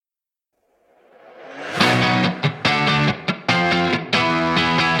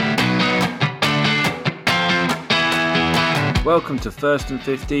Welcome to First and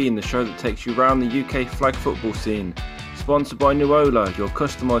 15, the show that takes you around the UK flag football scene. Sponsored by Nuola, your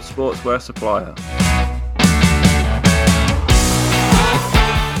customised sportswear supplier.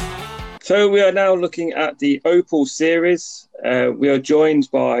 So we are now looking at the Opal series. We are joined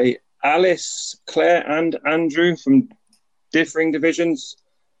by Alice, Claire and Andrew from differing divisions.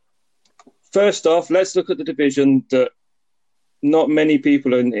 First off, let's look at the division that not many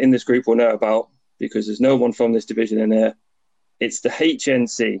people in this group will know about because there's no one from this division in there. It's the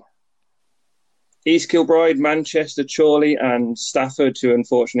HNC. East Kilbride, Manchester, Chorley and Stafford, who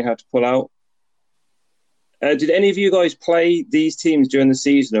unfortunately had to pull out. Did any of you guys play these teams during the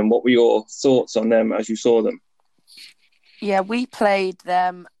season, and what were your thoughts on them as you saw them? Yeah, we played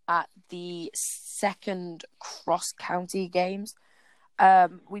them at the second cross-county games.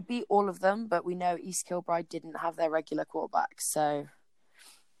 We beat all of them, but we know East Kilbride didn't have their regular quarterback, so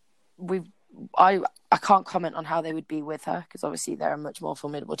I can't comment on how they would be with her because obviously they're a much more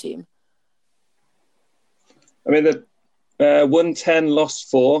formidable team. I mean, the 110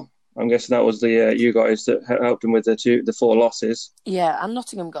 lost 4. I'm guessing that was the you guys that helped them with the 4 losses. Yeah, and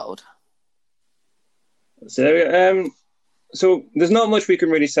Nottingham Gold. So there's not much we can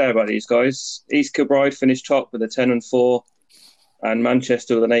really say about these guys. East Kilbride finished top with a 10-4, and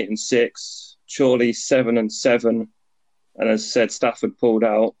Manchester with an 8-6. Chorley 7-7, and as I said, Stafford pulled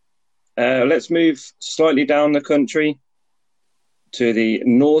out. Let's move slightly down the country to the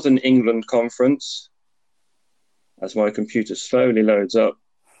Northern England Conference. As my computer slowly loads up,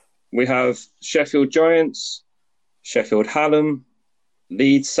 we have Sheffield Giants, Sheffield Hallam,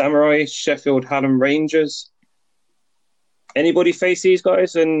 Leeds Samurai, Sheffield Hallam Rangers. Anybody face these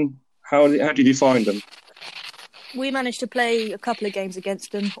guys, and how did you find them? We managed to play a couple of games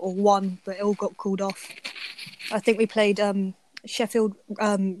against them, or one, but it all got called off. I think we played Sheffield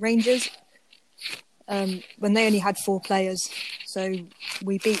Rangers when they only had 4 players, so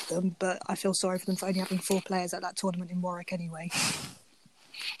we beat them, but I feel sorry for them for only having 4 players at that tournament in Warwick anyway.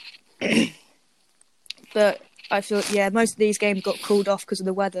 But I feel, most of these games got called off because of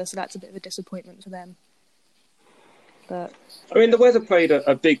the weather, so that's a bit of a disappointment for them. But I mean, the weather played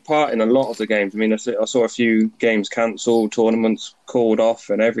a big part in a lot of the games. I mean, I saw a few games cancelled, tournaments called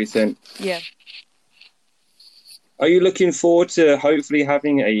off and everything. Yeah. Are you looking forward to hopefully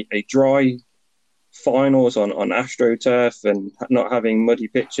having a dry finals on AstroTurf and not having muddy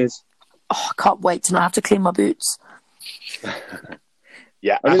pitches? Oh, I can't wait to not have to clean my boots.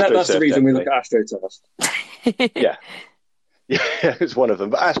 Yeah, I mean, that's the reason we look at AstroTurf. Yeah, it's one of them.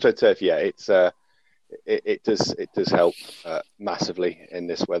 But AstroTurf, it does help massively in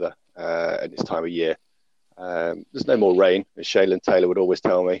this weather and this time of year. There's no more rain, as Shaylin Taylor would always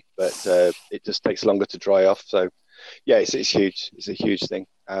tell me, but it just takes longer to dry off. So, yeah, it's huge. It's a huge thing.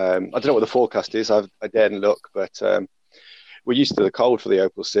 I don't know what the forecast is. I daren't look, but we're used to the cold for the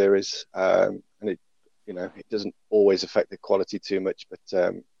Opal series, and it doesn't always affect the quality too much. But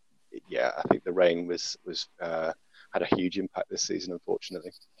I think the rain was had a huge impact this season,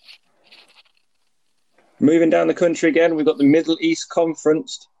 unfortunately. Moving down the country again, we've got the Middle East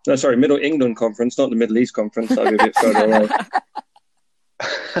Conference. No, sorry, Middle England Conference, not the Middle East Conference. That'll be a bit further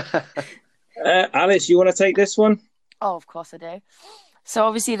away. Alice, you want to take this one? Oh, of course I do. So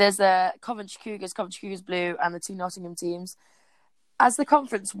obviously there's the Coventry Cougars Blue, and the 2 Nottingham teams. As the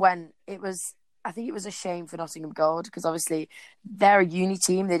conference went, I think it was a shame for Nottingham Gold because obviously they're a uni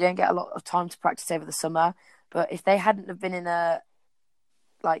team. They don't get a lot of time to practice over the summer. But if they hadn't have been in a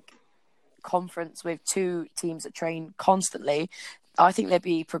conference with 2 teams that train constantly, I think they'd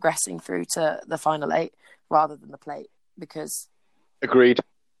be progressing through to the final 8 rather than the plate because Agreed.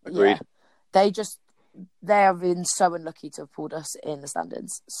 Yeah, they have been so unlucky to have pulled us in the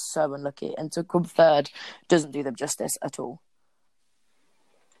standings. So unlucky. And to come third doesn't do them justice at all.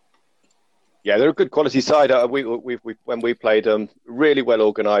 Yeah, they're a good quality side. We when we played them, really well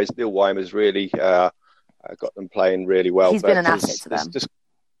organised. Neil Weimer's really got them playing really well. He's been an asset to them.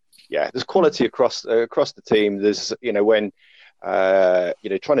 There's quality across the team. There's when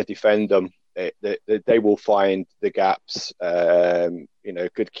trying to defend them, they will find the gaps.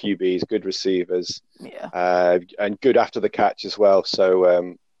 Good QBs, good receivers, and good after the catch as well. So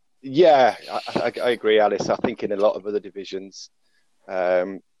I agree, Alice. I think in a lot of other divisions,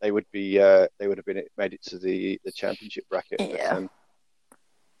 they would have made it to the championship bracket. Yeah.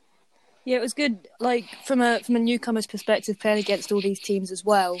 Yeah, it was good. Like from a newcomer's perspective, playing against all these teams as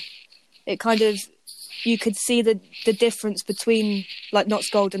well, it kind of you could see the difference between like Notts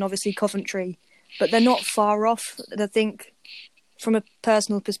Gold and obviously Coventry, but they're not far off. And I think from a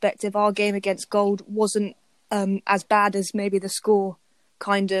personal perspective, our game against Gold wasn't as bad as maybe the score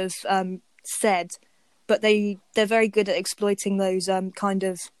kind of said, but they're very good at exploiting those kind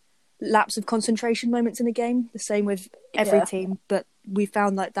of lapse of concentration moments in a game. The same with every team, but we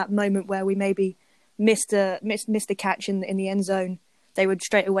found like that moment where we maybe missed a catch in the end zone, they would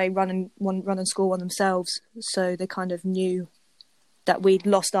straight away run and score one themselves. So they kind of knew that we'd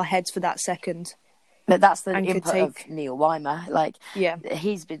lost our heads for that second. But that's the input of Neil Weimer. Like, yeah,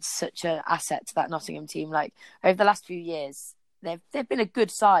 he's been such an asset to that Nottingham team. Like, over the last few years, they've been a good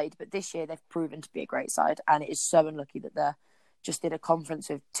side, but this year they've proven to be a great side, and it is so unlucky that they're just in a conference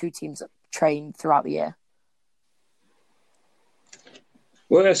with two teams that train throughout the year.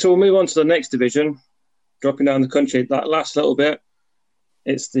 Well, so we'll move on to the next division, dropping down the country that last little bit.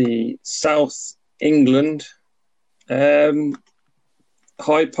 It's the South England. Hyde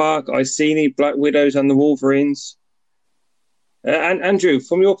Park, Iceni, Black Widows and the Wolverines. And Andrew,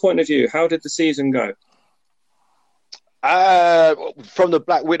 from your point of view, how did the season go? From the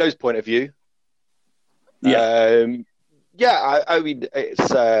Black Widows' point of view, I mean,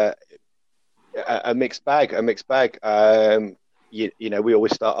 it's a mixed bag. You know, we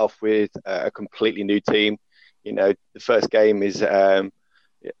always start off with a completely new team. You know, the first game is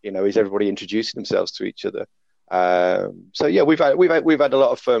everybody introducing themselves to each other. So yeah, we've had a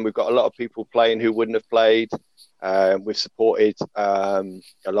lot of fun. We've got a lot of people playing who wouldn't have played. We've supported a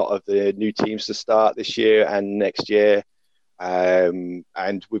lot of the new teams to start this year and next year, and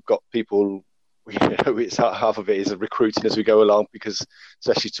we've got people. You know, it's half of it is recruiting as we go along, because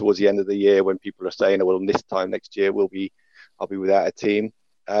especially towards the end of the year when people are saying, "Oh, well, this time next year I'll be without a team."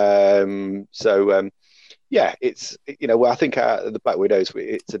 Yeah, it's, you know, well, I think the Black Widows,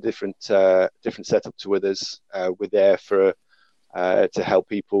 it's a different setup to others. We're there to help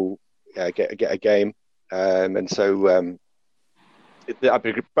people get a game, and so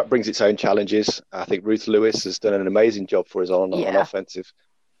that brings its own challenges. I think Ruth Lewis has done an amazing job for us on offensive.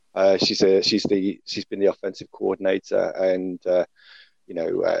 She's been the offensive coordinator, and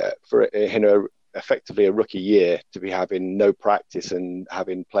for in her effectively a rookie year to be having no practice and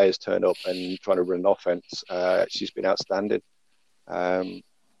having players turn up and trying to run an offense, she's been outstanding. Very,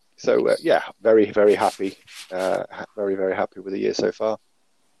 very happy, very, very happy with the year so far.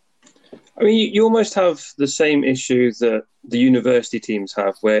 I mean, you almost have the same issue that the university teams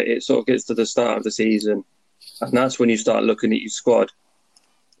have, where it sort of gets to the start of the season, and that's when you start looking at your squad.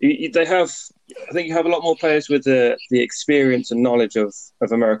 I think you have a lot more players with the experience and knowledge of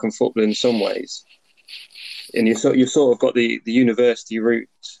American football in some ways, and you've sort of got the university route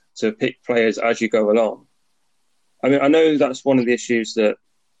to pick players as you go along. I mean, I know that's one of the issues that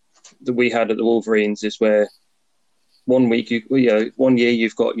we had at the Wolverines, is where one year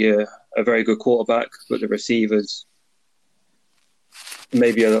you've got a very good quarterback, but the receivers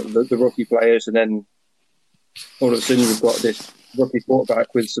maybe the rookie players, and then all of a sudden you've got this rookie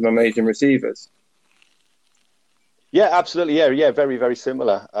quarterback with some amazing receivers. Yeah, absolutely. Yeah, very, very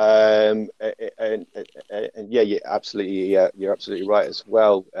similar. And yeah, you're absolutely right as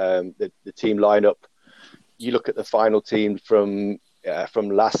well. The team lineup. You look at the final team from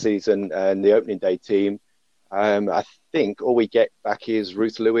last season and the opening day team. I think all we get back is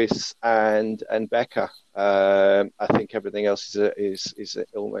Ruth Lewis and Becca. I think everything else is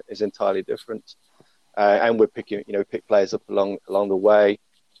entirely different. And we're pick players up along the way.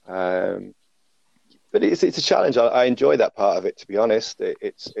 But it's a challenge. I enjoy that part of it, to be honest.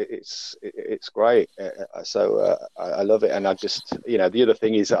 It's great. So I love it. And I just, the other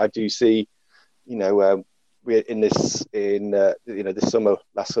thing is that I do see, we're this summer,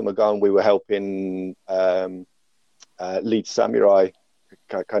 last summer gone, we were helping Leeds Samurai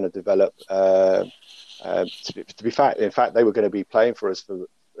kind of develop. To be fact, in fact, they were going to be playing for us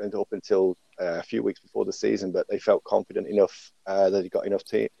up until a few weeks before the season, but they felt confident enough that they got enough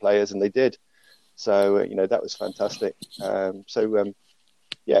players, and they did. So that was fantastic. It's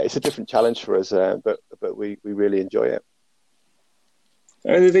a different challenge for us, but we really enjoy it.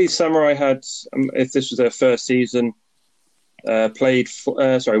 And these Samurai had, if this was their first season,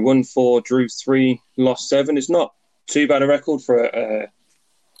 won 4, drew 3, lost 7. It's not too bad a record for a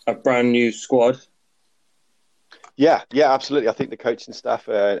brand new squad. Yeah, absolutely. I think the coaching staff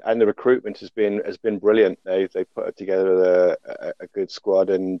and the recruitment has been brilliant. They put together a good squad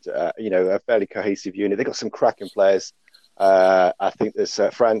and a fairly cohesive unit. They got some cracking players. I think there's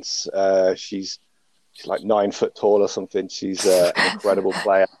France. She's like 9 foot tall or something. She's an incredible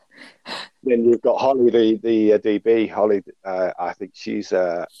player. Then you've got Holly, the DB. Holly, I think she's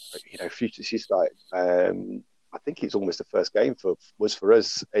future. She started. I think it's almost the first game for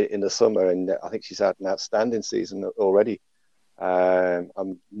us in the summer, and I think she's had an outstanding season already.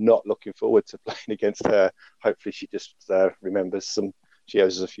 I'm not looking forward to playing against her. Hopefully, she just remembers some She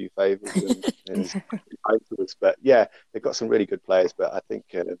owes us a few favours and afterwards. But yeah, they've got some really good players. But I think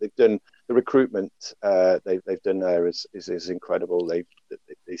they've done the recruitment they've done there is incredible. They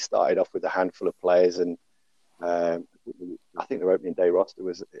started off with a handful of players, and I think their opening day roster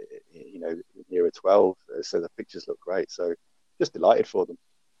was near a 12. So the pictures look great. So just delighted for them.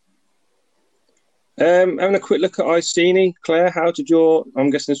 Having a quick look at Iceni, Claire, I'm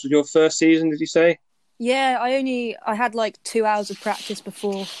guessing this was your first season, did you say? Yeah, I had like 2 hours of practice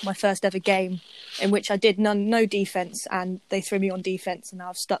before my first ever game, in which I did no defense, and they threw me on defense, and now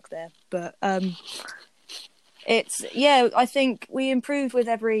I've stuck there. But I think we improve with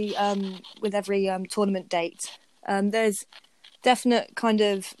every tournament date. There's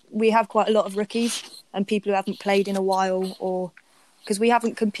definite we have quite a lot of rookies and people who haven't played in a while, or because we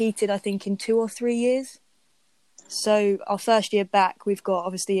haven't competed, I think, in 2 or 3 years. So our first year back, we've got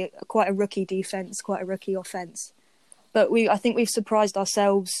obviously quite a rookie defense, quite a rookie offense. But I think we've surprised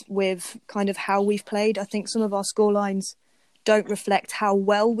ourselves with kind of how we've played. I think some of our scorelines don't reflect how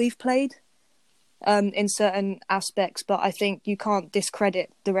well we've played in certain aspects. But I think you can't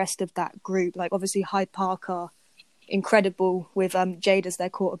discredit the rest of that group. Like obviously Hyde Park are incredible with Jade as their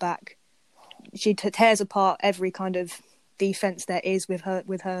quarterback. She tears apart every kind of defense there is with her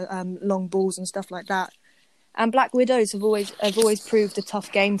long balls and stuff like that. And Black Widows have always proved a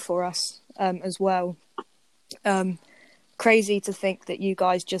tough game for us as well. Crazy to think that you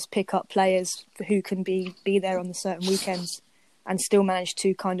guys just pick up players who can be there on the certain weekends and still manage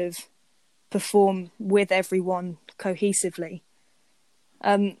to kind of perform with everyone cohesively.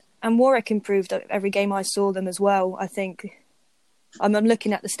 And Warwick improved every game I saw them as well. I think I'm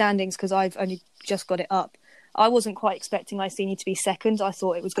looking at the standings because I've only just got it up. I wasn't quite expecting Iceni to be second. I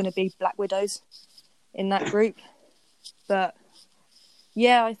thought it was going to be Black Widows in that group. But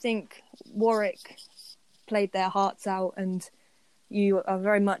yeah, I think Warwick played their hearts out, and you are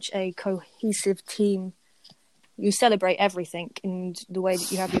very much a cohesive team. You celebrate everything, and the way that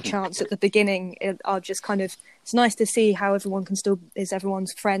you have your chants at the beginning are just kind of, it's nice to see how everyone is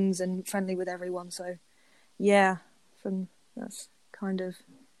everyone's friends and friendly with everyone. So yeah, that's kind of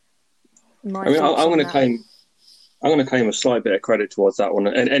my thoughts on that. I'm going to claim a slight bit of credit towards that one.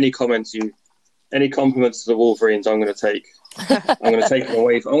 And any compliments to the Wolverines, I'm going to take. I'm going to take them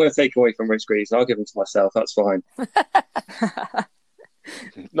away. I'm going to take away from Rich Greaves. I'll give them to myself. That's fine.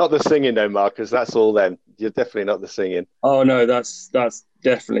 Not the singing, though, Marcus. That's all them. You're definitely not the singing. Oh no, that's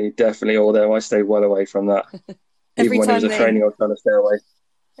definitely all them. I stay well away from that. Even when it was a training, I was trying to stay away.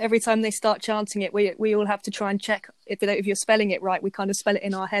 Every time they start chanting it, we all have to try and check if you're spelling it right. We kind of spell it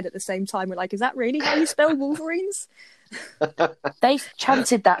in our head at the same time. We're like, is that really how you spell Wolverines? They've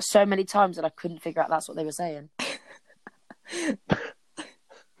chanted that so many times that I couldn't figure out that's what they were saying.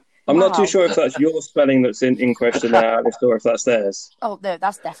 I'm not too sure if that's your spelling that's in question there, Alice, or if that's theirs. Oh no,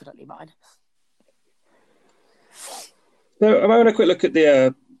 that's definitely mine. So I'm having a quick look at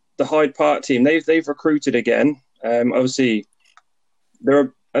the Hyde Park team. They've recruited again. Obviously,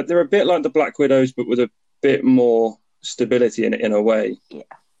 they're a bit like the Black Widows, but with a bit more stability in a way. Yeah.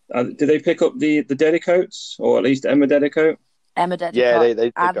 Did they pick up the Dedicoats, or at least Emma Dedicoat? Emma Dedicoat. Yeah,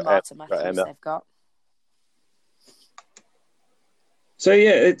 they and Marta Matthews. Emma. They've got. So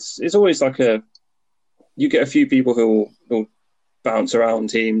yeah, it's always like you get a few people who'll bounce around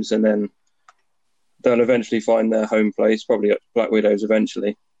teams, and then they'll eventually find their home place, probably at Black Widows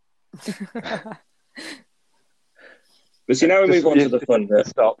eventually. But see, now we move on to the fun bit.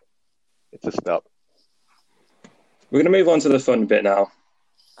 It's a stop. We're going to move on to the fun bit now.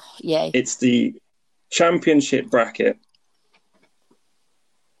 Yay. It's the championship bracket.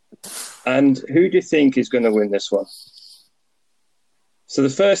 And who do you think is going to win this one? So the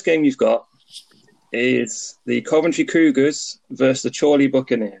first game you've got is the Coventry Cougars versus the Chorley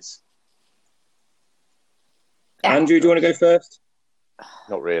Buccaneers. Andrew, do you want to go first?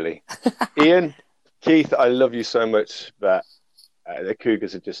 Not really. Ian, Keith, I love you so much, but the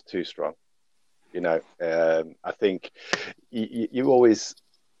Cougars are just too strong. I think you always...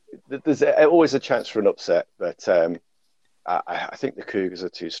 There's always a chance for an upset, but I think the Cougars are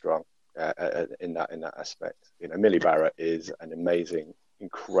too strong in that aspect. Millie Barrett is an amazing,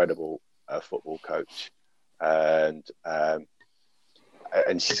 incredible football coach, and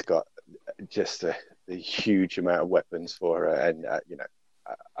she's got just a huge amount of weapons for her. And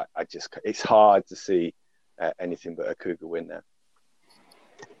I just, it's hard to see anything but a Cougar win there.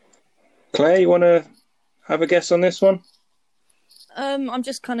 Claire, you want to have a guess on this one? I'm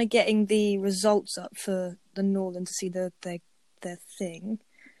just kind of getting the results up for the Northern to see their thing.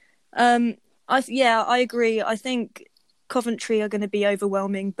 I agree. I think Coventry are going to be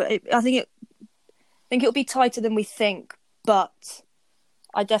overwhelming, but I think it'll be tighter than we think. But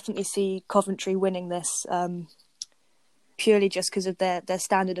I definitely see Coventry winning this, purely just because of their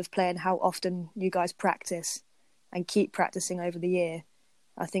standard of play and how often you guys practice and keep practicing over the year.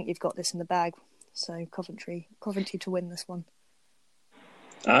 I think you've got this in the bag. So Coventry to win this one.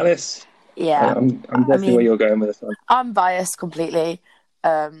 Alice? Yeah. I'm guessing where you're going with this one. I'm biased completely.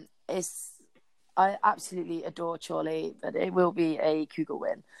 I absolutely adore Chorley, but it will be a Cougar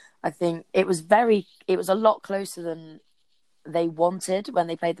win. I think it was a lot closer than they wanted when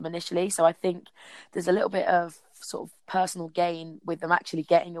they played them initially. So I think there's a little bit of sort of personal gain with them actually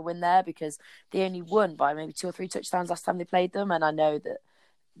getting a win there, because they only won by maybe 2 or 3 touchdowns last time they played them. And I know that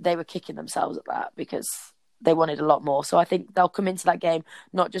they were kicking themselves at that because they wanted a lot more. So I think they'll come into that game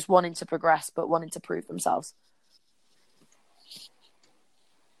not just wanting to progress, but wanting to prove themselves.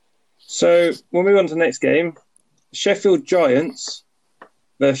 So we'll move on to the next game. Sheffield Giants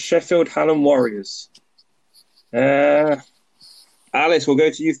versus Sheffield Hallam Warriors. Alice, we'll go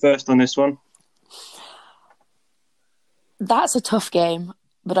to you first on this one. That's a tough game,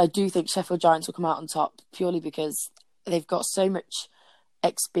 but I do think Sheffield Giants will come out on top purely because they've got so much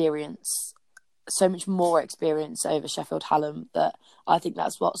experience, so much more experience over Sheffield Hallam, that I think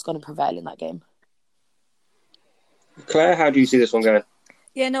that's what's going to prevail in that game. Claire, how do you see this one going?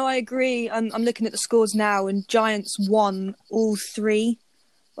 Yeah, no, I agree. I'm looking at the scores now, and Giants won all 3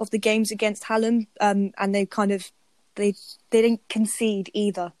 of the games against Hallam, and they didn't concede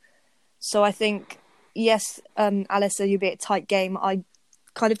either. So I think, yes, Alice, you'll be a tight game. I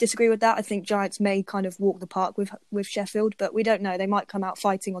kind of disagree with that. I think Giants may kind of walk the park with Sheffield, but we don't know. They might come out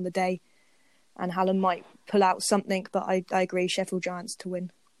fighting on the day, and Hallam might pull out something. But I agree, Sheffield Giants to win.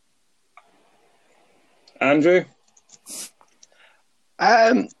 Andrew?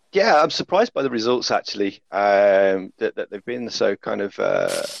 Yeah, I'm surprised by the results actually. That they've been so kind of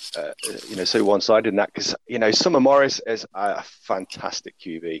so one-sided in that, because Summer Morris is a fantastic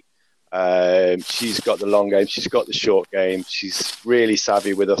QB. She's got the long game, she's got the short game, she's really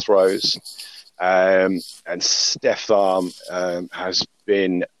savvy with her throws. And Steph Arm has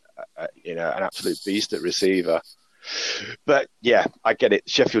been an absolute beast at receiver. But yeah, I get it.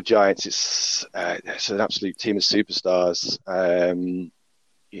 Sheffield Giants, it's an absolute team of superstars.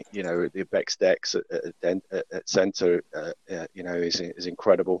 The Bex Dex at centre, is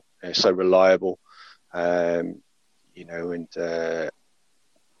incredible. So reliable.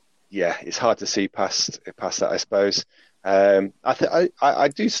 It's hard to see past that, I suppose. I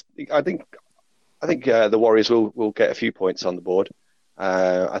think the Warriors will get a few points on the board.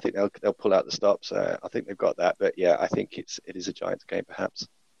 I think they'll pull out the stops. I think they've got that, but yeah, I think it is a Giants game perhaps.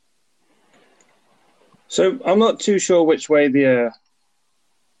 So I'm not too sure which way the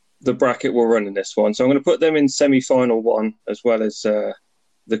bracket will run in this one. So I'm going to put them in semi-final 1 as well as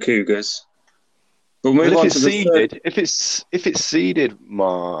the Cougars. But if it's seeded,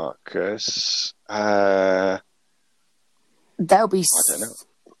 Marcus, they'll be. I don't know.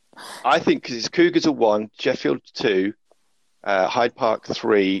 I think because Cougars are 1, Sheffield 2, Hyde Park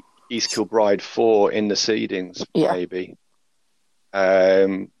 3, East Kilbride 4 in the seedings, maybe.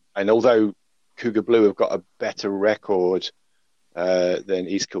 And although Cougar Blue have got a better record than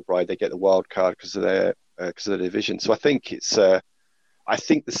East Kilbride, they get the wild card because of their division. So I think it's. I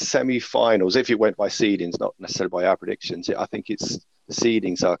think the semi-finals, if it went by seedings, not necessarily by our predictions, I think it's the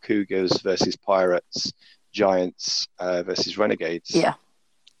seedings are Cougars versus Pirates, Giants versus Renegades. Yeah.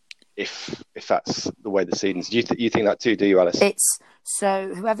 If that's the way the seedings, you think that too, do you, Alice? It's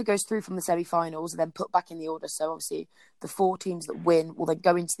so whoever goes through from the semi-finals are then put back in the order. So obviously the 4 teams that win will then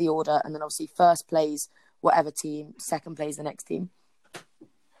go into the order, and then obviously first plays whatever team, second plays the next team.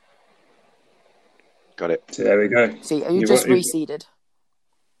 Got it. So there we go. See, you just reseeded.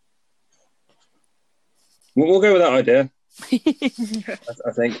 We'll go with that idea.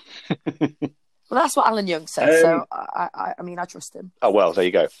 I think. Well, that's what Alan Young said, so I trust him. Oh, well, there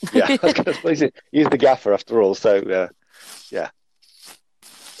you go. Yeah, he's the gaffer after all, so yeah.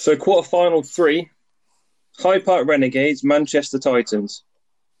 So quarter-final 3, Hyde Park Renegades, Manchester Titans.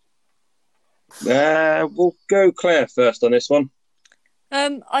 We'll go Claire first on this one.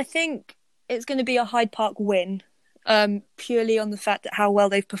 I think it's going to be a Hyde Park win, purely on the fact that how well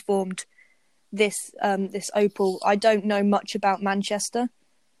they've performed this Opal. I don't know much about Manchester,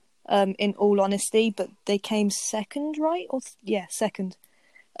 in all honesty, but they came second, right? Second.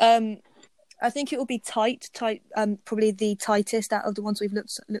 I think it will be tight, probably the tightest out of the ones we've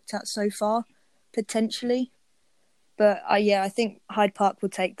looked at so far, potentially. But I think Hyde Park will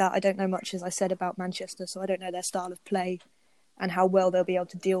take that. I don't know much, as I said, about Manchester, so I don't know their style of play and how well they'll be able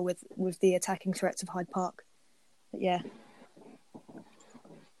to deal with the attacking threats of Hyde Park. But yeah.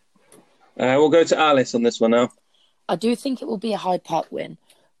 We'll go to Alice on this one now. I do think it will be a Hyde Park win,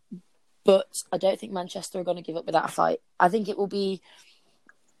 but I don't think Manchester are going to give up without a fight. I think it will be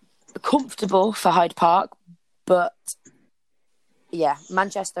comfortable for Hyde Park, but yeah,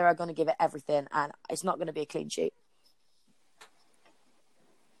 Manchester are going to give it everything, and it's not going to be a clean sheet.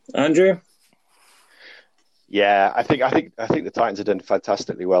 Andrew? Yeah, I think the Titans have done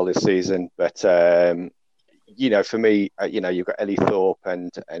fantastically well this season, but for me, you've got Ellie Thorpe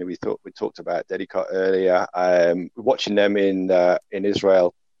and we talked about Dedicott earlier. Watching them in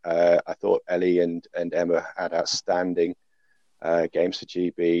Israel, I thought Ellie and Emma had outstanding games for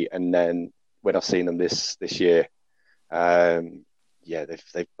GB, and then when I've seen them this year,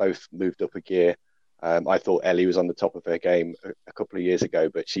 they've both moved up a gear. I thought Ellie was on the top of her game a couple of years ago,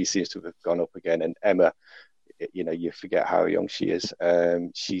 but she seems to have gone up again. And Emma, you forget how young she is.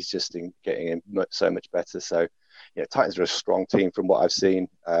 She's just getting so much better. So, Titans are a strong team from what I've seen.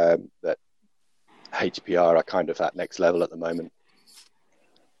 That HPR are kind of at next level at the moment.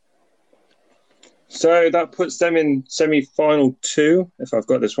 So that puts them in semi-final 2, if I've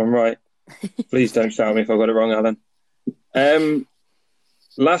got this one right. Please don't shout me if I've got it wrong, Alan.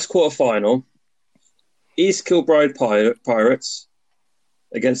 Last quarter-final, East Kilbride Pirates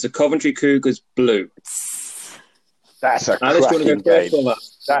against the Coventry Cougars Blue. That's a cracking game.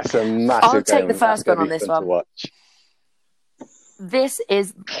 That's a massive game. I'll take the first one on this one. Watch. This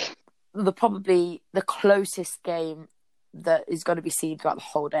is probably the closest game that is going to be seen throughout the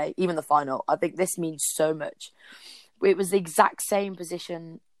whole day, even the final. I think this means so much. It was the exact same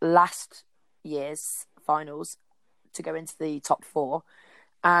position last year's finals to go into the top 4,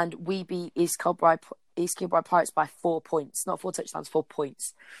 and we beat East Kilbride Pirates by 4 points, not 4 touchdowns, 4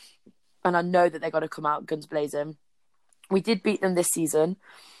 points. And I know that they're going to come out guns blazing. We did beat them this season,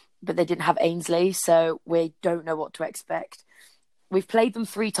 but they didn't have Ainsley, so we don't know what to expect. We've played them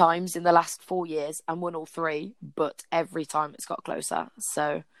 3 times in the last 4 years and won all 3, but every time it's got closer.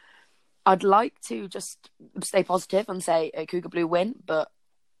 So I'd like to just stay positive and say a Cougar Blue win, but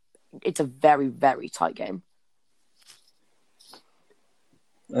it's a very, very tight game.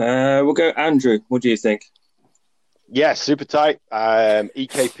 We'll go Andrew. What do you think? Yeah, super tight.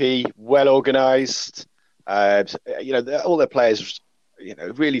 EKP, well organised. All their players,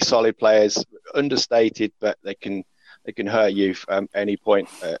 really solid players, understated, but they can hurt you at any point.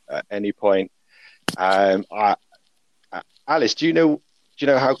 Alice, do you know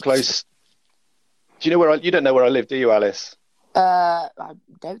how close? Do you know where you don't know where I live, do you, Alice? I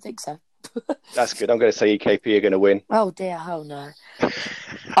don't think so. That's good. I'm going to say EKP are going to win. Oh dear, oh no.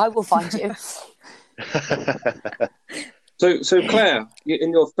 I will find you. So Claire,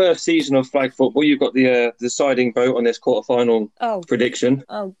 in your first season of flag football, you've got the deciding vote on this quarterfinal prediction.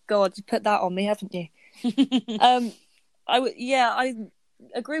 Oh God, you put that on me, haven't you? I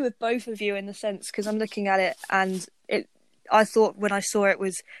agree with both of you in the sense, because I'm looking at it and I thought when I saw it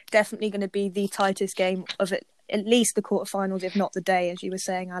was definitely going to be the tightest game of it, at least the quarterfinals, if not the day, as you were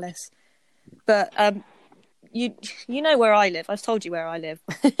saying, Alice. But you know where I live. I've told you where I live.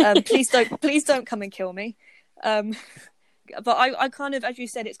 Please don't come and kill me. But I kind of, as you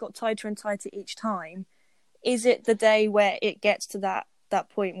said, it's got tighter and tighter each time. Is it the day where it gets to that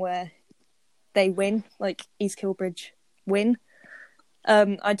point where they win, like East Kilbridge win?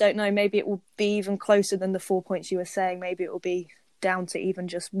 I don't know. Maybe it will be even closer than the 4 points you were saying. Maybe it will be down to even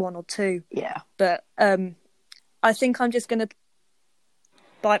just 1 or 2. Yeah. But I think I'm just going to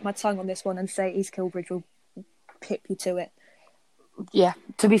bite my tongue on this one and say East Kilbridge will pip you to it. Yeah,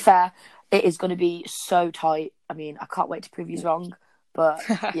 to be fair, it is going to be so tight. I mean, I can't wait to prove you wrong. But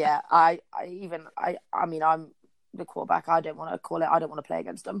yeah, I'm the quarterback. I don't want to call it. I don't want to play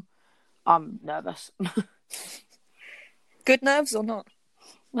against them. I'm nervous. Good nerves or not?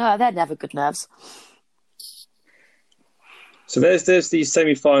 No, they're never good nerves. So there's the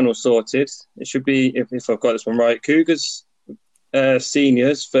semi-final sorted. It should be, if I've got this one right, Cougars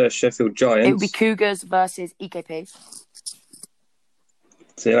seniors versus Sheffield Giants. It would be Cougars versus EKP.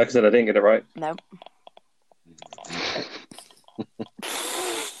 See, like I said, I didn't get it right. No.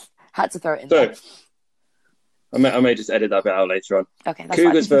 Had to throw it in there. I may just edit that bit out later on. Okay, that's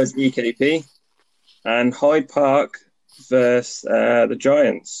Cougars fine. versus EKP and Hyde Park versus the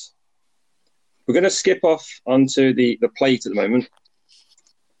Giants. We're going to skip off onto the plate at the moment.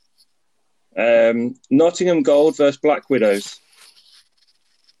 Nottingham Gold versus Black Widows.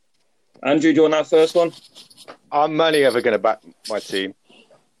 Andrew, do you want that first one? I'm only ever going to back my team.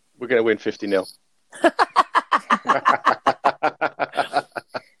 We're going to win 50-0.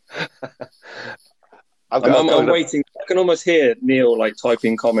 I'm waiting. I can almost hear Neil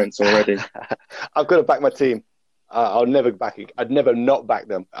typing comments already. I've got to back my team. I'll never back. I'd never not back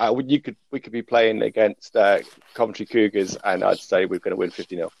them. We could be playing against Coventry Cougars, and I'd say we're going to win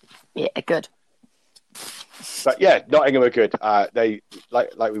 50-0. Yeah, good. But yeah, Nottingham are good. They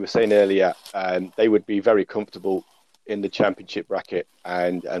like we were saying earlier, they would be very comfortable in the Championship bracket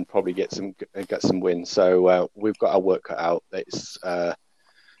and probably get some wins. So we've got our work cut out. That's going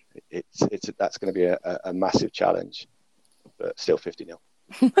to be a massive challenge, but still 50-0.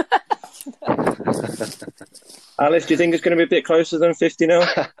 Alice, do you think it's going to be a bit closer than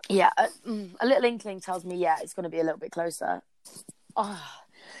 50-0? Yeah, a little inkling tells me, yeah, it's going to be a little bit closer. Oh,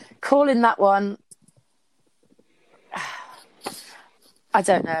 calling that one, I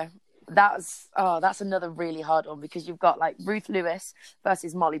don't know. That's another really hard one because you've got like Ruth Lewis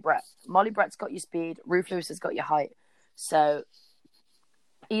versus Molly Brett. Molly Brett's got your speed. Ruth Lewis has got your height. So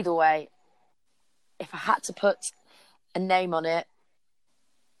either way, if I had to put a name on it,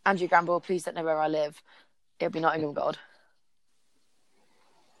 Andrew Gamble, please don't know where I live. It'll be Nottingham Gold.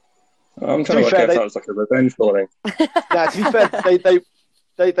 I'm trying to work out if that was like a revenge calling. Yeah, to be fair,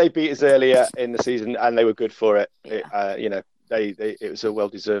 they beat us earlier in the season and they were good for it. Yeah. It was a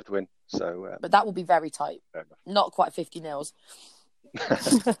well-deserved win. So, but that will be very tight. Not quite 50-0.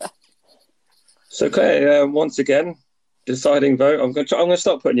 So Claire, once again, deciding vote. I'm going to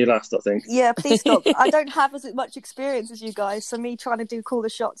stop putting you last, I think. Yeah, please stop. I don't have as much experience as you guys, so me trying to call the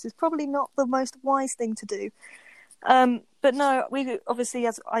shots is probably not the most wise thing to do. But no, we obviously,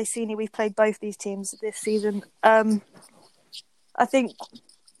 as Iceni, we've played both these teams this season. I think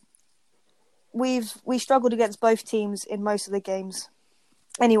we struggled against both teams in most of the games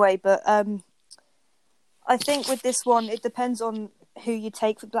anyway, but I think with this one, it depends on who you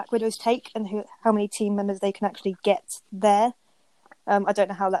take for Black Widow's take and how many team members they can actually get there. I don't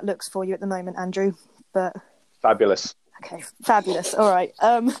know how that looks for you at the moment, Andrew, but... Fabulous. Okay, fabulous. All right.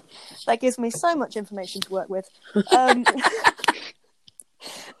 That gives me so much information to work with.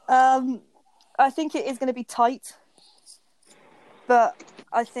 I think it is going to be tight, but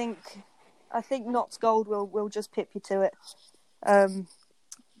I think Notts Gold will just pip you to it.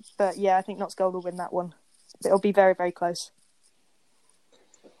 But yeah, I think Notts Gold will win that one. It'll be very, very close.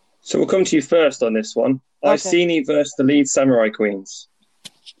 So we'll come to you first on this one. Okay. Iceni versus the Leeds Samurai Queens.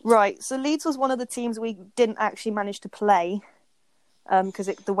 Right. So Leeds was one of the teams we didn't actually manage to play because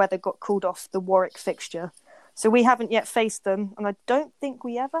the weather got called off the Warwick fixture. So we haven't yet faced them, and I don't think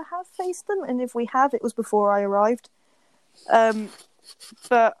we ever have faced them. And if we have, it was before I arrived.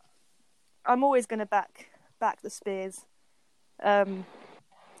 But I'm always going to back the Spears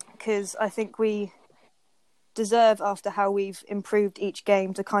because I think we deserve, after how we've improved each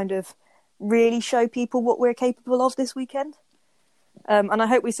game, to kind of really show people what we're capable of this weekend. And I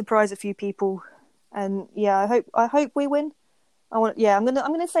hope we surprise a few people. And yeah, I hope we win. I'm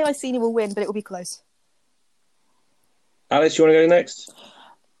gonna say Iceni will win, but it will be close. Alice, you want to go next?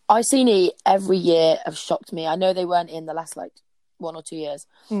 Iceni every year have shocked me. I know they weren't in the last 1 or 2 years,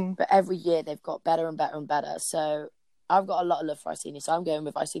 but every year they've got better and better and better. So I've got a lot of love for Iceni, so I'm going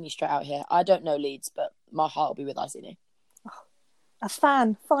with Iceni straight out here. I don't know Leeds, but my heart will be with Iceni. Oh, a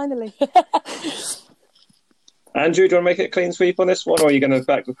fan, finally. Andrew, do you want to make it a clean sweep on this one, or are you going to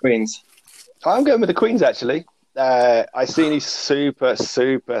back the Queens? I'm going with the Queens, actually. Iceni's super,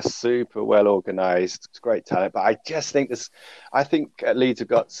 super, super well organised. It's great talent, but I just think Leeds have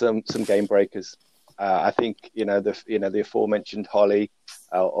got some game breakers. I think the aforementioned Holly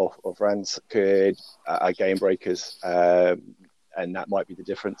of Rans are game breakers, and that might be the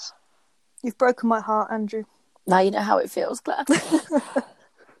difference. You've broken my heart, Andrew. Now you know how it feels, Claire.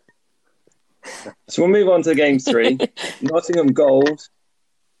 So we'll move on to game 3. Nottingham Gold,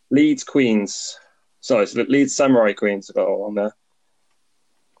 Leeds Queens. Sorry, so Leeds Samurai Queens have got all on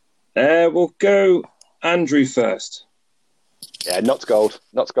there. We'll go Andrew first. Yeah, Notts Gold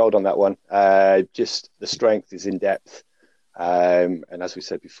on that one. Just the strength is in depth. And as we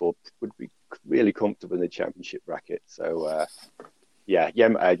said before, would be really comfortable in the Championship bracket. So,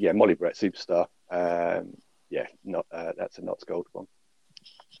 Molly Brett, superstar. That's a Notts Gold one.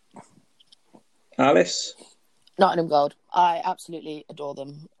 Alice? Nottingham Gold. I absolutely adore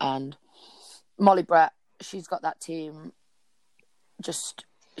them. And Molly Brett, she's got that team.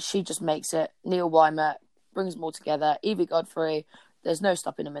 She just makes it. Neil Weimer brings them all together. Evie Godfrey, there's no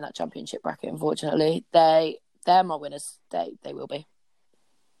stopping them in that Championship bracket, unfortunately. They're my winners. They will be.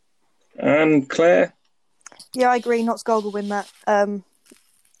 And Claire? Yeah, I agree. Notts Gold will win that.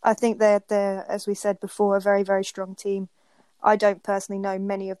 I think they're, as we said before, a very, very strong team. I don't personally know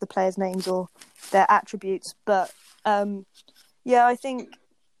many of the players' names or their attributes, but I think,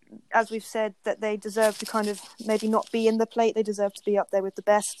 as we've said, that they deserve to kind of maybe not be in the plate. They deserve to be up there with the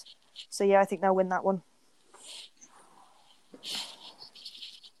best. So yeah, I think they'll win that one.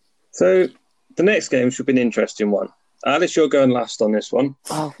 So the next game should be an interesting one. Alice, you're going last on this one.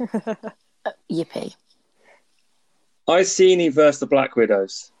 Oh, yippee. Iceni versus the Black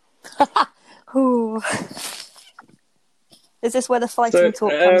Widows. Ooh. Is this where the fighting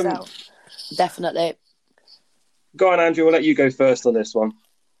talk comes out? Definitely. Go on, Andrew. We'll let you go first on this one.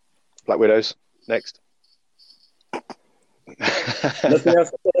 Black Widows, next. Nothing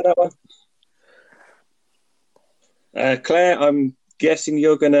else to say on that one? Claire, I'm guessing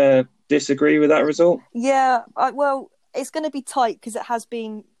you're going to disagree with that result? Yeah, well, it's going to be tight because it has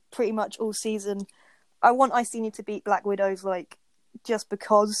been pretty much all season. I want Iceni to beat Black Widows, just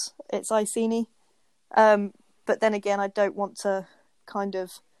because it's Iceni. But then again, I don't want to kind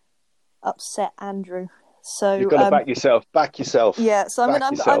of upset Andrew. So you've got to back yourself. Back yourself. Yeah, so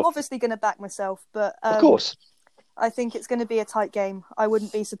I'm obviously going to back myself, but of course, I think it's going to be a tight game. I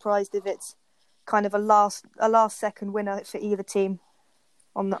wouldn't be surprised if it's kind of a last second winner for either team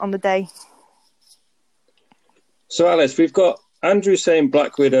on the day. So Alice, we've got Andrew saying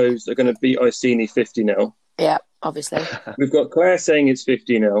Black Widows are going to beat Iceni 50-0. Yeah, obviously. We've got Claire saying it's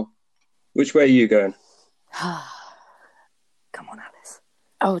 50-0. Which way are you going? Come on, Alice.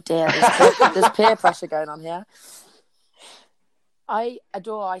 Oh dear, there's peer pressure going on here. I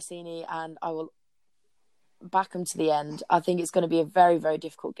adore Iceni and I will back him to the end. I think it's going to be a very, very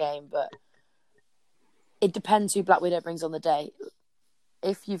difficult game, but it depends who Black Widow brings on the day.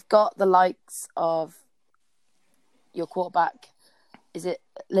 If you've got the likes of your quarterback, is it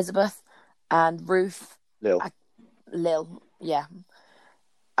Elizabeth and Ruth? Lil, yeah.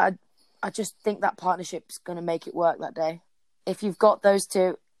 I just think that partnership's going to make it work that day. If you've got those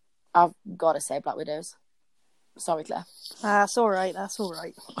two, I've got to say Black Widows. Sorry, Claire. That's all right.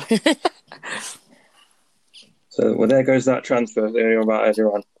 So, well, there goes that transfer about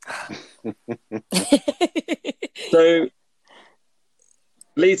everyone. So,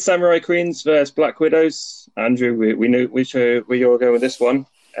 Leeds Samurai Queens versus Black Widows. Andrew, we knew which way you were going with this one.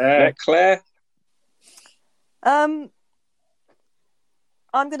 Claire? I'm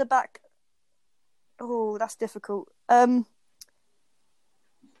going to back... Oh, that's difficult. I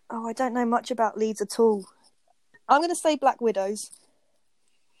don't know much about Leeds at all. I'm going to say Black Widows.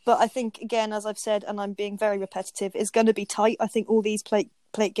 But I think, again, as I've said, and I'm being very repetitive, it's going to be tight. I think all these plate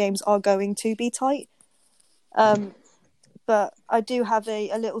games are going to be tight. But I do have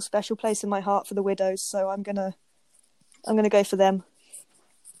a little special place in my heart for the Widows, so I'm gonna go for them.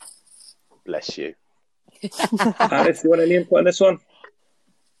 Bless you. Alice, you want any input on this one?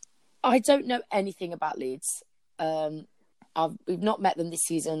 I don't know anything about Leeds. We've not met them this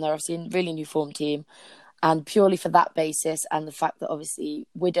season. They're obviously a really new form team. And purely for that basis and the fact that obviously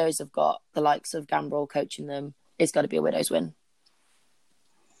Widows have got the likes of Gambrel coaching them, it's got to be a Widows win.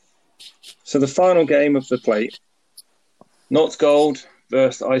 So the final game of the plate, Notts Gold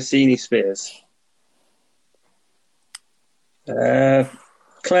versus Iceni Spears. Claire,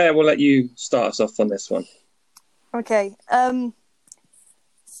 we'll let you start us off on this one. Okay.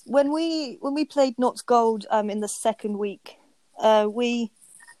 When we played Notts Gold in the second week,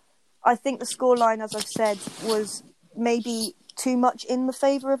 I think the scoreline, as I've said, was maybe too much in the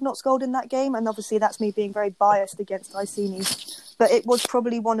favour of Notts Gold in that game, and obviously that's me being very biased against Iceni. But it was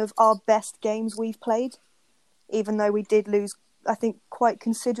probably one of our best games we've played, even though we did lose, I think, quite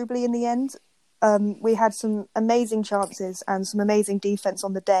considerably in the end. We had some amazing chances and some amazing defence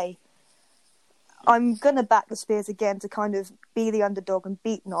on the day. I'm going to back the Spears again to kind of be the underdog and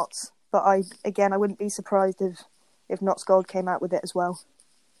beat Notts, but I wouldn't be surprised if Notts Gold came out with it as well.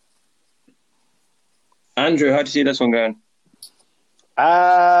 Andrew, how do you see this one going?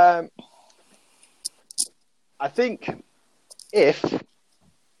 I think if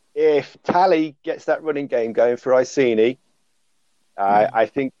Tally gets that running game going for Iceni, I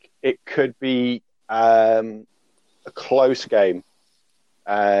think it could be a close game.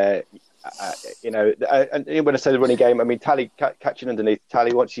 And when I say the running game, I mean Tally catching underneath.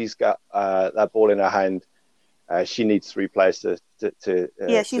 Tally, once she's got that ball in her hand, she needs three players to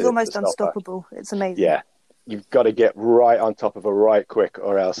she's almost unstoppable. Her. It's amazing. Yeah, you've got to get right on top of her right quick,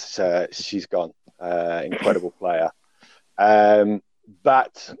 or else she's gone. Incredible player.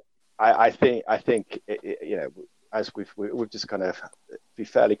 But I think as we've just kind of be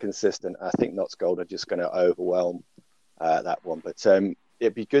fairly consistent. I think Notts Gold are just going to overwhelm that one. But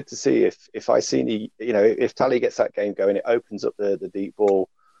it'd be good to see if Iceni, if Tally gets that game going, it opens up the deep ball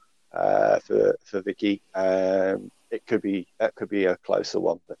for Vicky. That could be a closer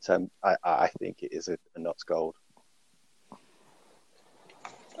one, but I think it is a Notts Gold.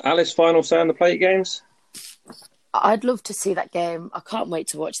 Alice, final say on the plate games? I'd love to see that game. I can't wait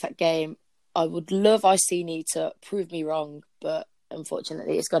to watch that game. I would love Iceni to prove me wrong, but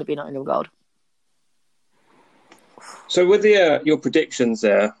unfortunately, it's got to be Nottingham Gold. So with your predictions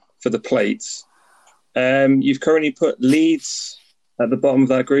there for the plates, you've currently put Leeds at the bottom of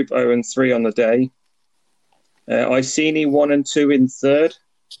that group, 0-3 on the day. Iceni 1-2 in third.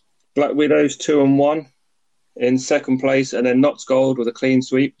 Black Widows 2-1 in second place, and then Notts Gold with a clean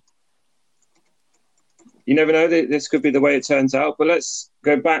sweep. You never know, this could be the way it turns out, but let's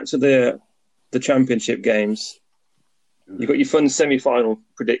go back to the championship games. You've got your fun semi-final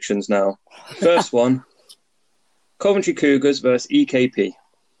predictions now. First one, Coventry Cougars versus EKP.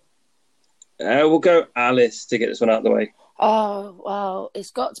 We'll go Alice to get this one out of the way. Oh, well,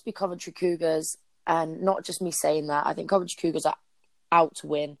 it's got to be Coventry Cougars, and not just me saying that. I think Coventry Cougars are out to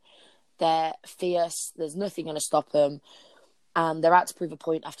win. They're fierce. There's nothing going to stop them. And they're out to prove a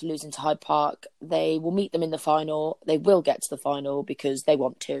point after losing to Hyde Park. They will meet them in the final. They will get to the final because they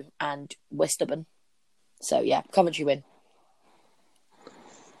want to, and we're stubborn. So, yeah, Coventry win.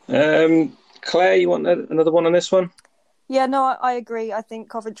 Claire, you want another one on this one? Yeah, no, I agree. I think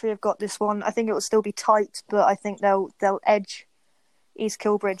Coventry have got this one. I think it will still be tight, but I think they'll edge East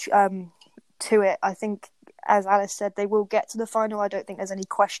Kilbridge to it. I think, as Alice said, they will get to the final. I don't think there's any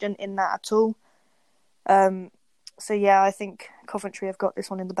question in that at all. So, yeah, I think Coventry have got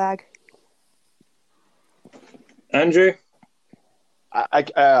this one in the bag. Andrew?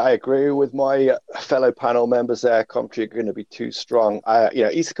 I agree with my fellow panel members there. Coventry are going to be too strong.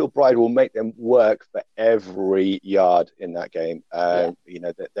 East Kilbride will make them work for every yard in that game.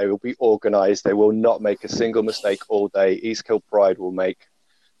 They will be organised. They will not make a single mistake all day. East Kilbride will make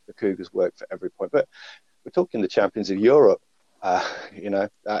the Cougars work for every point. But we're talking the champions of Europe.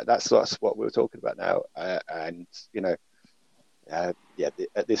 That's what we're talking about now. At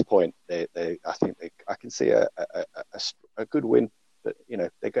this point, I can see a good win, but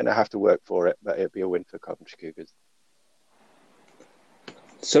they're going to have to work for it. But it'll be a win for Coventry Cougars.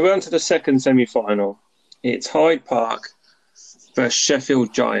 So we're on to the second semi-final. It's Hyde Park versus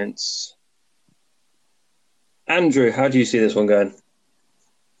Sheffield Giants. Andrew, how do you see this one going?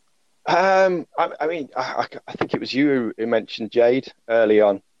 I think it was you who mentioned Jade early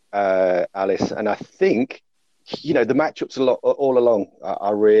on, Alice, and I think the matchups all along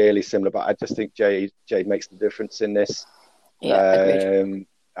are really similar, but I just think Jade makes the difference in this. Yeah,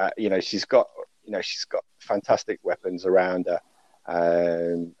 she's got fantastic weapons around her,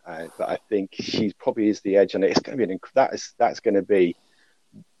 but I think she probably is the edge on it. It's going to be that's going to be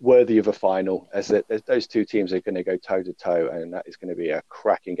worthy of a final, as those two teams are going to go toe to toe, and that is going to be a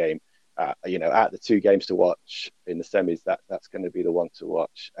cracking game. Out the two games to watch in the semis, that's going to be the one to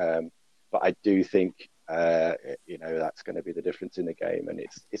watch. But I do think that's going to be the difference in the game, and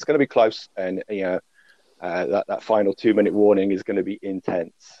it's going to be close. And that final 2-minute warning is going to be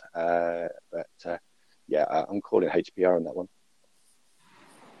intense. I'm calling HPR on that one.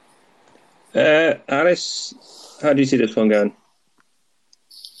 Alice, how do you see this one going?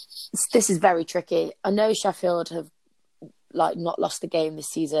 This is very tricky. I know Sheffield have not lost the game this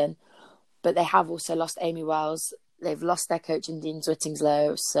season, but they have also lost Amy Wells. They've lost their coach in Dean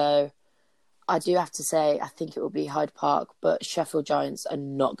Zwittingslow. So I do have to say, I think it will be Hyde Park, but Sheffield Giants are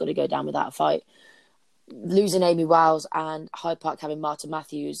not going to go down without a fight. Losing Amy Wells and Hyde Park having Martin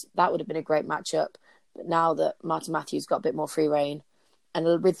Matthews, that would have been a great matchup. But now that Martin Matthews got a bit more free reign,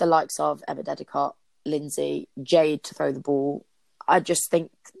 and with the likes of Emma Dedicott, Lindsay, Jade to throw the ball, I just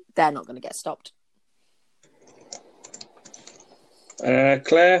think they're not going to get stopped.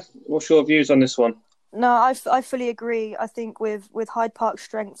 Claire, what's your views on this one? No, I fully agree. I think with Hyde Park's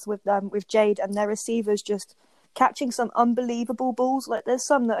strengths with Jade and their receivers just catching some unbelievable balls. Like there's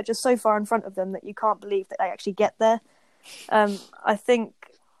some that are just so far in front of them that you can't believe that they actually get there. I think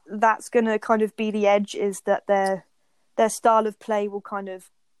that's going to kind of be the edge, is that their style of play will kind of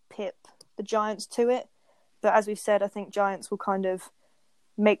pip the Giants to it. But as we've said, I think Giants will kind of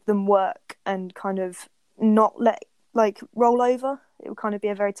make them work and kind of not let roll over. It will kind of be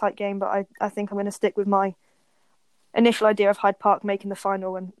a very tight game, but I think I'm going to stick with my initial idea of Hyde Park making the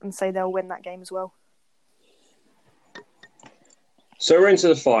final and say they'll win that game as well. So we're into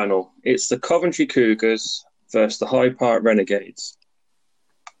the final. It's the Coventry Cougars versus the Hyde Park Renegades.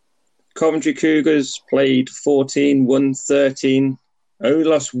 Coventry Cougars played 14, won 13, only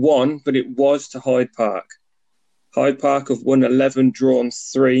lost 1, but it was to Hyde Park. Hyde Park have won 11, drawn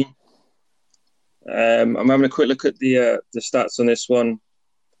 3. I'm having a quick look at the stats on this one.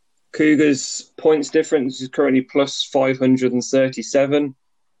 Cougars' points difference is currently plus 537.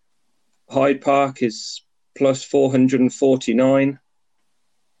 Hyde Park is plus 449.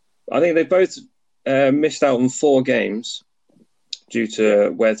 I think they both missed out on 4 games. due to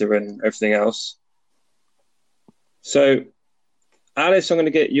weather and everything else. So, Alice, I'm going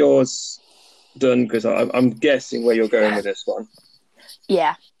to get yours done because I'm guessing where you're going with this one.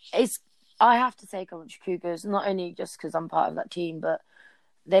 Yeah, I have to say Coventry Cougars, not only just because I'm part of that team, but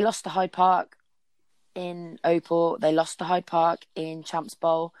they lost to Hyde Park in Opal. They lost to Hyde Park in Champs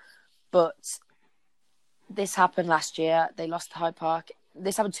Bowl, but this happened last year. They lost to Hyde Park.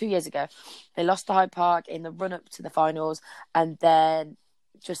 This happened 2 years ago. They lost to Hyde Park in the run-up to the finals and then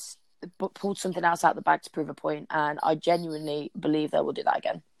just pulled something else out of the bag to prove a point, and I genuinely believe they will do that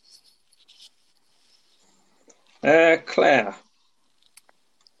again. Claire.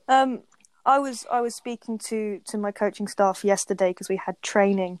 I was speaking to my coaching staff yesterday because we had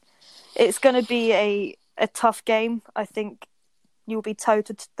training. It's going to be a tough game. I think they'll be toe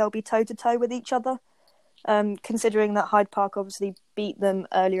to toe with each other. Considering that Hyde Park obviously beat them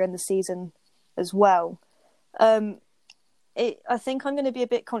earlier in the season as well. I think I'm going to be a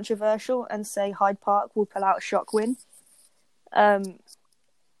bit controversial and say Hyde Park will pull out a shock win.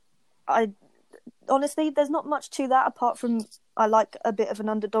 Honestly, there's not much to that apart from I like a bit of an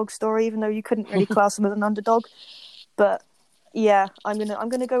underdog story, even though you couldn't really class them as an underdog. But yeah, I'm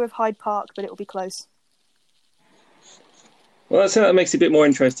gonna go with Hyde Park, but it'll be close. Well, that makes it a bit more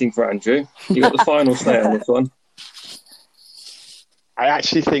interesting for Andrew. You got the final say on this one. I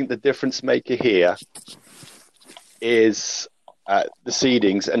actually think the difference maker here is the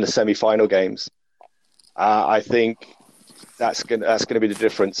seedings and the semi-final games. I think that's going to be the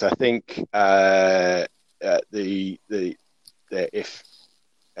difference. I think if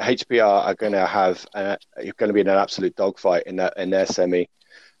HPR are going to have you're going to be in an absolute dogfight in their semi.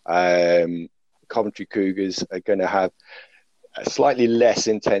 Coventry Cougars are going to have a slightly less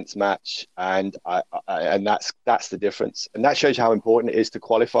intense match, and that's the difference, and that shows you how important it is to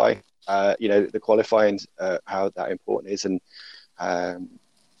qualify. The qualifying, how that important is, and I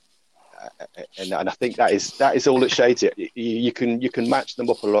think that is all that shades it. You can match them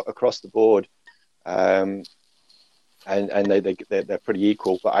up a lot across the board, and they're pretty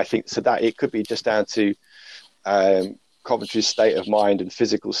equal. But I think so that it could be just down to Coventry's state of mind and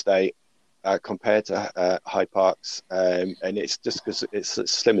physical state. Compared to Hyde Park's, and it's just because it's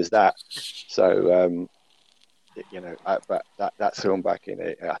as slim as that. So, but that's who I'm backing.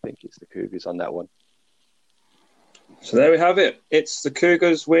 I think it's the Cougars on that one. So there we have it. It's the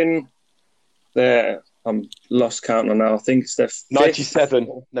Cougars win. I'm lost count on now. I think it's their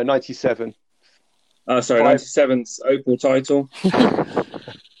 97. No, 97. Oh, sorry, 97th Opal title.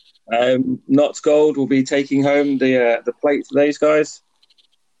 Notts Gold will be taking home the plate for these guys.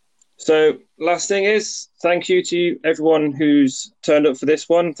 So, last thing is, thank you to everyone who's turned up for this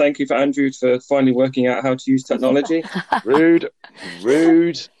one. Thank you for Andrew for finally working out how to use technology. Rude.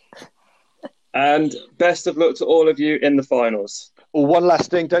 And best of luck to all of you in the finals. Well, one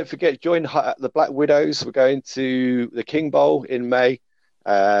last thing, don't forget, join the Black Widows. We're going to the King Bowl in May.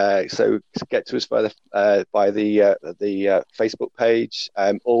 So get to us by the Facebook page.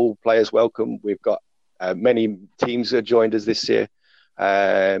 All players welcome. We've got many teams have joined us this year.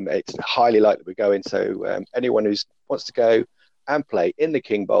 It's highly likely we're going. So anyone who wants to go and play in the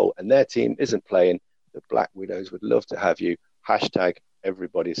King Bowl and their team isn't playing, the Black Widows would love to have you. Hashtag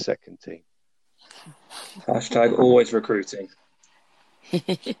everybody's second team. Hashtag always recruiting.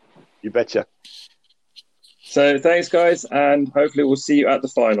 You betcha. So thanks, guys, and hopefully we'll see you at the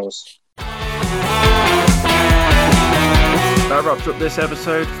finals. That wraps up this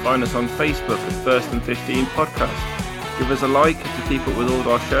episode. Find us on Facebook at First and 15 Podcast. Give us a like to keep up with all of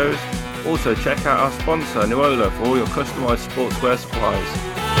our shows. Also, check out our sponsor, Nuola, for all your customised sportswear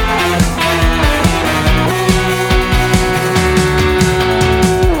supplies.